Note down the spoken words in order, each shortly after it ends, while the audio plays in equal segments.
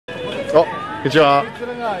じゃあ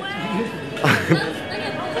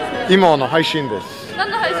今の配信です。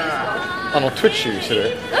何の配信ですか？Twitch す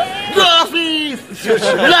る？グラフィー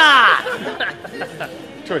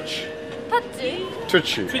Twitch タッチ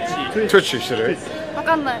Twitch する？わ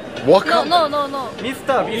かんない。わかんない。ノー。ミス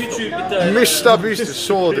タービーストみたい。ミスタービースト、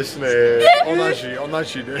そうですね。同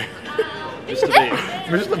じで。ミスター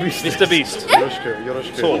ビースト。よろ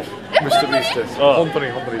しく。そう。ミスタービーストです。本当に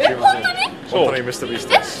すみません。本当にミスタービースト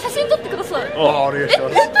です。写真撮ってください。お願いしま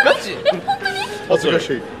す。ガチ？本当に？恥ずか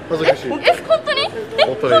しい。本当に？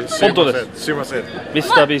本当です。すみません。ミ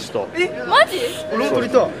スタービースト。マジ？俺も撮り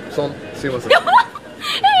たい。すみません。やばい。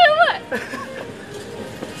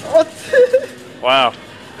Wow.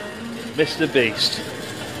 Mr. Beast.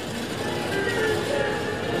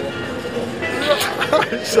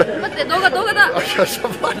 待って動画だ。I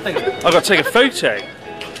got to take a photo.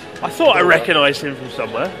 I thought I recognised him from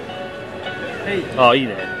somewhere. Hey. Oh, you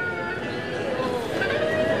know.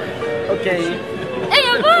 Okay.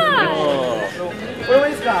 やばい。これもい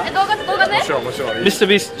いですか？動画ね。もちろん。Mr.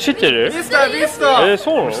 Beast 知ってる？ミスタービースト。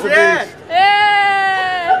そうなの？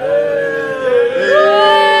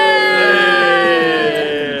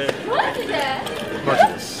マジ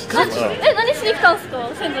です。何しに来たんですか？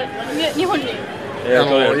日本に。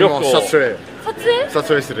今撮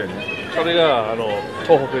影するね。それが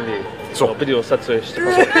東北にビデオ撮影して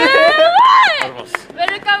ます。ウェ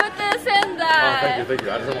ルカムトゥ仙台。ありがとうご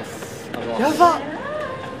ざいます。やば。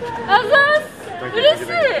嬉しい。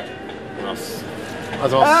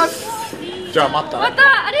じゃあまたあ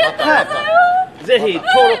りがとうございます。ぜひ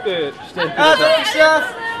登録してくださ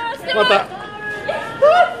い。また。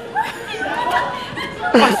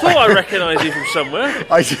I thought I recognised you from somewhere.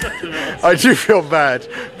 I do feel bad,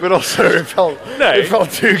 but also it felt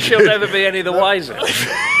too good. She'll never be any the wiser.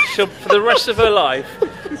 For the rest of her life,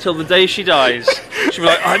 till the day she dies, she'll be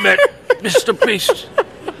like, I met Mr. Beast.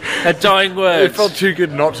 Her dying words. It felt too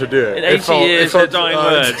good not to do it. In 80 years, her dying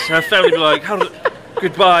words. Her family will be like,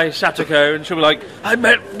 goodbye, Satoko. And she'll be like, I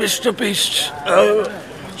met Mr. Beast.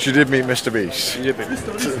 She did meet Mr. Beast. She did meet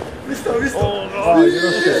Mr. Beast. Mr. Beast.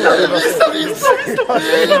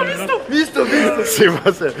すい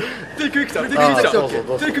ません。Take a picture,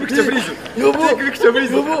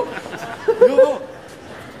 please.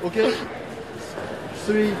 Okay.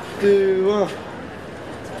 3, 2, 1.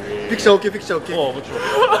 Picture okay. もちろ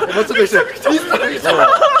ん。松尾さん。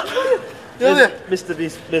やべ。Mr.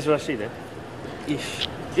 Beast 珍しいね。1、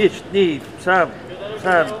2、3、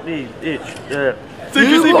2、1。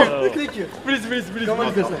Thank you. Please. 頑張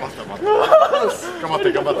ってください。頑張って。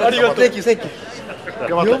ありがとう。Thank you.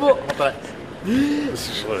 頑張って。This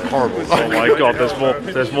is horrible. Oh my god,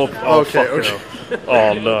 there's more. Oh, Okay.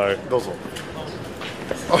 Oh no. どうぞ。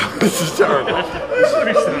This is terrible.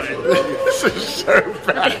 This is so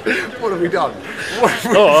bad. What have we done?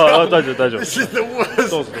 Oh, 大丈夫。 This is the worst.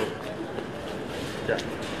 どうぞ。じゃあ、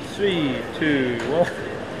3、2、1。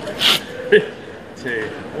3、2、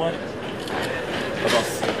1。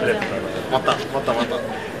また。ぜ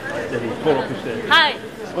ひ登録して。はい。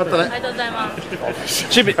またね。ありがとうございます。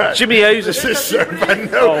Jimmy Ozzy.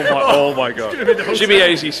 Oh my god. Jimmy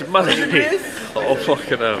Ozzy some money. Oh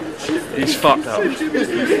fucking hell. He's fucked up.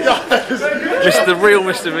 The real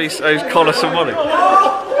Mr. Beast owes Connor some money.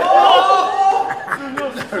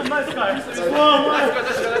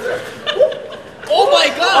 Oh my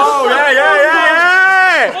god! Oh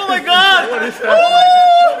yeah! Oh my god! What is that?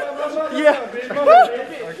 Yeah.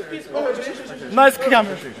 Nice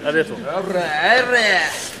camera.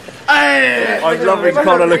 I'm loving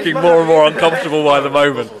Connor looking more and more uncomfortable by the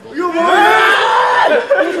moment.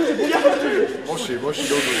 もし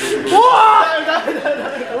どうぞ。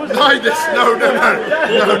ないです。No.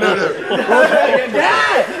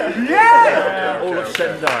 All of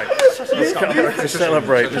Sendai. To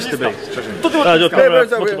celebrate Mr. Beast. Okay. 写真。Okay.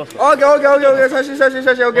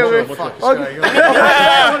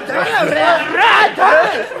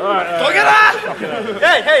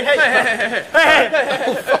 Hey.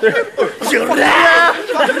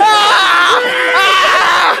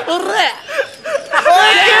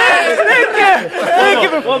 Thank you.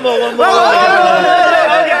 One more.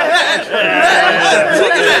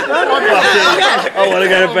 I want to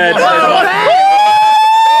go to bed.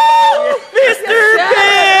 Mr.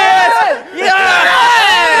 Beast!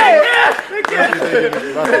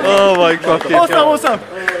 Oh my god. Awesome.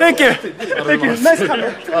 Thank you. Nice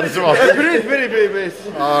camera. Please.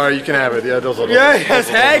 Alright, you can have it. Yeah, どうぞ。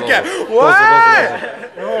Yes, thank you. What?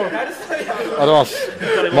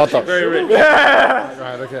 また。Very rich. Okay.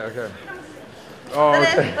 Oh,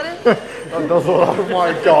 okay. Oh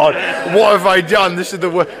my god. What have I done? This is the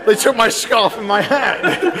worst. They took my scarf and my hat.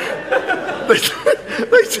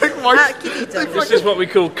 They took my. This is what we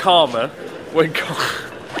call karma. When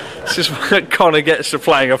this is when Connor gets to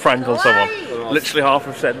playing a prank on someone. Literally half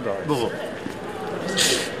of Sendai.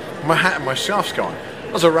 My hat and my scarf's gone.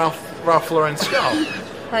 That was a Ralph Lauren scarf.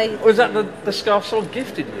 Was that the scarf someone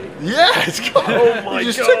gifted you? Yeah, it's gone. Oh my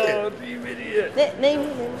you just god, took it. you idiot. Name.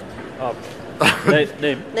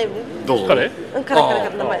 Name. どうぞ。Got it? から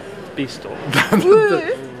名前。 Beast or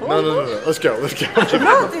No. Let's go. Let's go. Fuck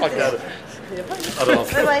out of it. I don't know.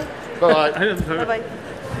 バイ Bye. バイ。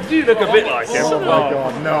 You look a bit like him. Oh my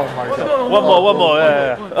god, no, my god. One more,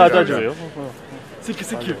 yeah. Ah, 大丈夫よ。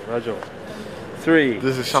Thank you. 大丈夫。Three.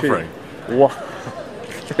 This is suffering. 1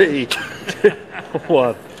 3 2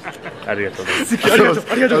 1ありがとうございます。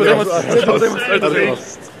ありがとうございます。ありがとうございます。ありがとうございま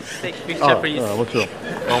す。 Take picture, please. もちろん。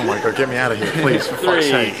 Oh my god, get me out of here, please, for fuck's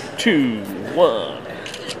Three, sake. 2 1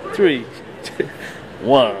 3 2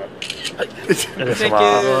 1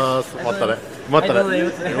 待ったね。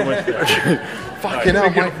Fucking hell,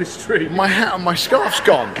 my hat and my scarf's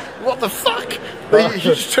gone. What the fuck? He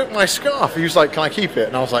just took my scarf. He was like, can I keep it?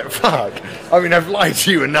 And I was like, fuck. I mean, I've lied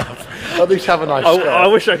to you enough. At least have a nice scarf. I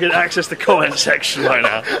wish I could access the comment section right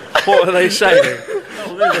now. What are they saying?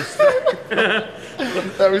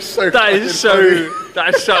 That was so That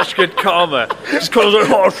is such good karma. Just Connor's like,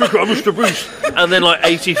 oh, I think I'm Mr. Beast. And then like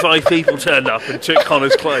 85 people turned up and took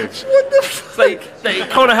Connor's clothes. What the fuck?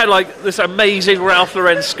 Connor had like this amazing Ralph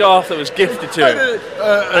Lauren scarf that was gifted to him.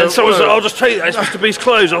 And someone said, I'll just take that, it's Mr. Beast's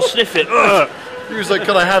clothes, I'll sniff it. He was like,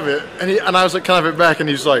 can I have it? And I was like, can I have it back? And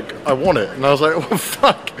he's like, I want it. And I was like, well,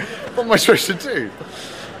 fuck. What am I supposed to do?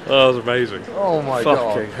 That was amazing. Oh my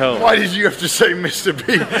god. Fucking hell. Why did you have to say Mr.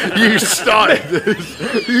 B? You started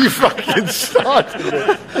this. You fucking started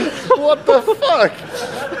this. What the fuck?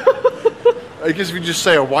 I guess if you just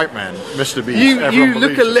say a white man, Mr. B. You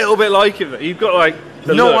look a little bit like him. You've got like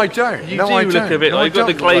the No, look. I don't. You No, do I look don't. a bit No, like I you've got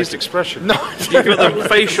the don't look glazed like- expression. No, I You've got don't. the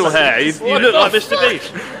facial hair. You look like Mr.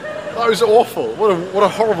 Beast. That was awful. What a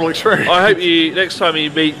horrible experience. I hope you next time you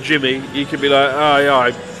meet Jimmy, you can be like, oh yeah,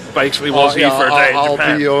 I basically was here for a day in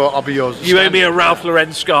Japan. I'll be yours. You owe me a Ralph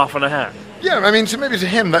Lauren scarf and a hat. Yeah, I mean, maybe to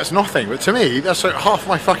him that's nothing, but to me that's like half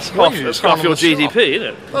my fucking wages. That's half your GDP, isn't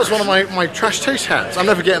it? That's one of my trash taste hats. I'm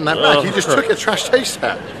never getting that back. You just took a trash taste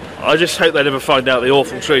hat. I just hope they never find out the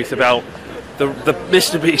awful truth about the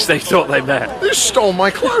Mr. Beast they thought they met. They stole my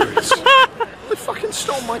clothes. They fucking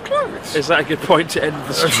stole my clothes. Is that a good point to end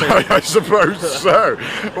the stream? I suppose so.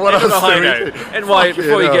 What End on a else high do we note. do? And why Fucking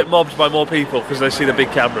before you hell. get mobbed by more people because they see the big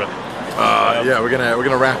camera. Yeah, we're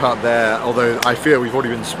gonna wrap up there. Although I fear we've already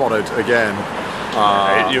been spotted again.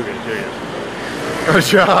 You're good.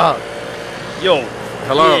 Konnichiwa. Yo.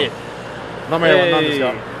 Hello. Yeah. 名前は何です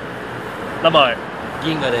か？名前。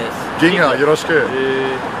銀河です。銀河よろしく。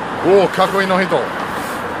おお、かっこいいの人。おお、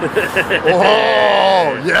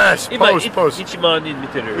yes。今ポーズポーズ。 1万人見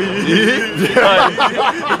てる。これ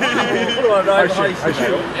はライブ配信だ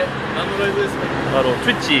よ。何のライブですか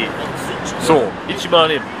？Twitch そう。 1万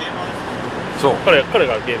人。そう。彼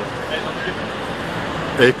がゲーム。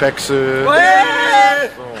エイペックス。オ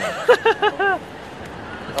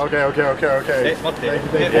ッケー。待って。も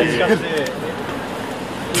しかして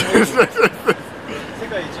世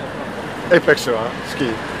界一のエイペックスは好き。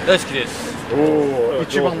大好きです。おお、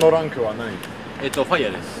一番のランクは何？ファイヤ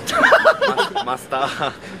ーです。マスタ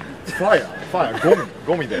ー。ファイヤー、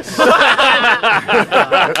ゴミです。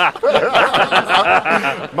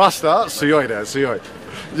マスター、強いね、強い。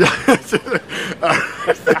Maybe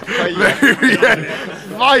we end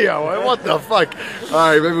fire. What the fuck?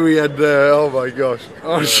 Alright, maybe we end there. Oh my gosh.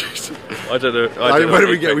 Oh shit. I don't know. Where do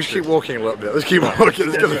we go? We should keep walking a little bit. Let's keep walking.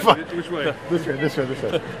 Let's go the fuck. Which way? This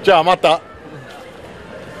way. じゃあまた。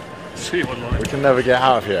 See you online. We can never get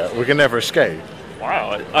out of here. We can never escape.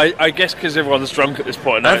 Wow. I guess because everyone's drunk at this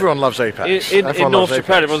point. Now. Everyone loves Apex. In Everyone North loves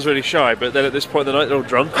Japan, Apex. everyone's really shy, but then at this point of the night, they're all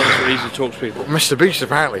drunk, and it's really easy to talk to people. Mr. Beast,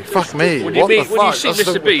 apparently. Fuck me. When you What the fuck? when you see That's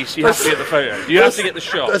Mr. the- Beast, you have to get the photo. You have to get the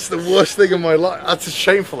shot. That's the worst thing in my life. That's a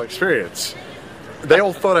shameful experience. They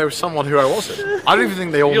all thought I was someone who I wasn't. I don't even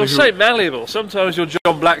think they all You're knew so malleable. Sometimes you're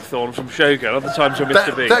John Blackthorne from Shogun, other times you're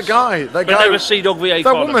Mr. Beast. that guy. But never cdawgva.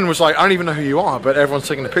 That woman was like, I don't even know who you are, but everyone's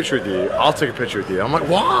taking a picture with you. I'll take a picture with you. I'm like,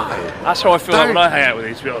 why? That's how I feel like when Don't- I hang out with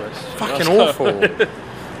you, to be honest. Fucking awful.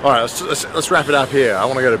 All right, let's wrap it up here. I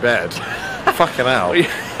want to go to bed. Fucking hell.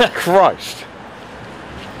 Christ.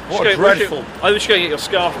 What dreadful. I should go and get your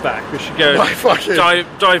scarf back. We should go Why, fucking-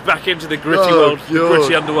 dive back into the gritty Oh, world, the God.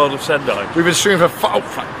 gritty underworld of Sendai. We've been streaming for 5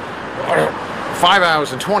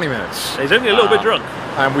 hours and 20 minutes. He's only a little bit drunk.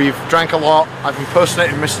 And we've drank a lot. I've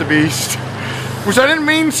impersonated Mr. Beast. which I didn't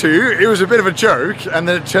mean to. It was a bit of a joke, and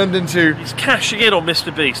then it turned into. He's cashing in on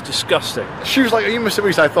Mr. Beast. Disgusting. She was like, "Are you Mr.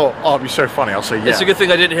 Beast?" I thought, "Oh, it'd be so funny." I'll say, "Yeah." It's a good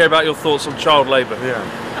thing I didn't hear about your thoughts on child labour. Yeah.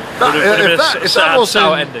 If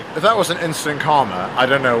That was an instant karma, I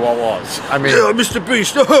don't know what was. I mean, yeah, Mr.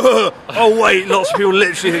 Beast. Oh wait, lots of people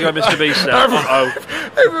literally think I'm Mr. Beast now.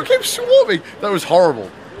 everyone kept swarming. That was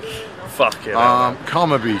horrible. Fuck it.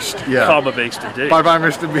 Karma Beast. Yeah. Karma Beast indeed. Bye bye,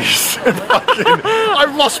 Mr. Beast.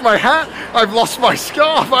 I've lost my hat. I've lost my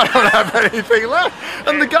scarf. I don't have anything left.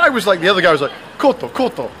 And the other guy was like, Koto.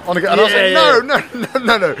 And I was like,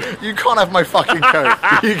 no. You can't have my fucking coat.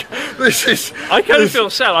 I kind of feel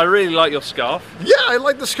sad. I really like your scarf. Yeah, I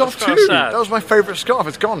like the scarf too. Sad. That was my favourite scarf.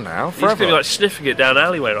 It's gone now. Forever. He's going to be like sniffing it down an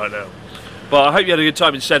alleyway right now. But I hope you had a good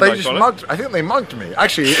time in Sendai. They just mugged. I think they mugged me.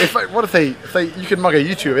 Actually, what if they you could mug a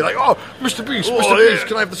YouTuber, be like, "Oh, Mr. Beast, Beast,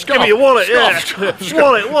 can I have the scarf? Give me your wallet, scarf.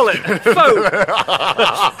 Wallet, phone,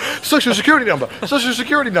 social security number."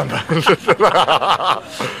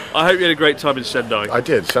 I hope you had a great time in Sendai. I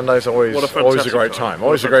did. Sendai's always a great time.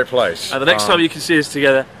 Always a great place. And the next time you can see us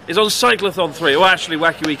together is on Cyclothon 3. Well, actually,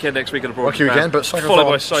 Wacky Weekend next week at a Wacky Weekend, but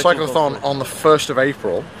Cyclothon on the 1st of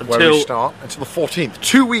April, where we start, until the 14th.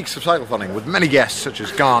 2 weeks of cyclothoning with many guests such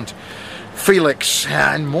as Gant, Felix,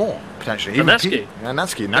 and more potentially. And Natsuki.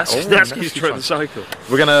 Natsuki's trying the cycle.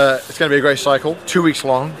 It's gonna be a great cycle. 2 weeks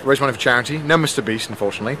long. Raise money for charity. No Mr. Beast,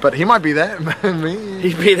 unfortunately, but he might be there.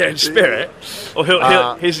 He'd be there in spirit, or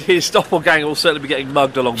his doppelganger will certainly be getting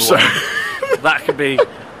mugged along the way. That could be.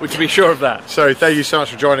 We can be sure of that. So thank you so much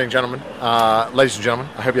for joining, gentlemen, ladies and gentlemen.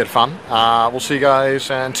 I hope you had fun. We'll see you guys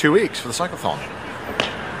in 2 weeks for the cyclothon.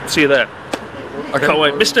 See you there. Okay. Can't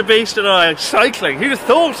wait. Mr. Beast and I are cycling. Who'd have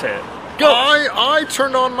thought it? I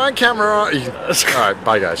turned on my camera. Alright,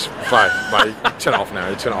 bye guys. Bye. Turn it off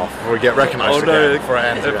now. Turn it off before we get recognised again.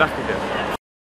 They're back again.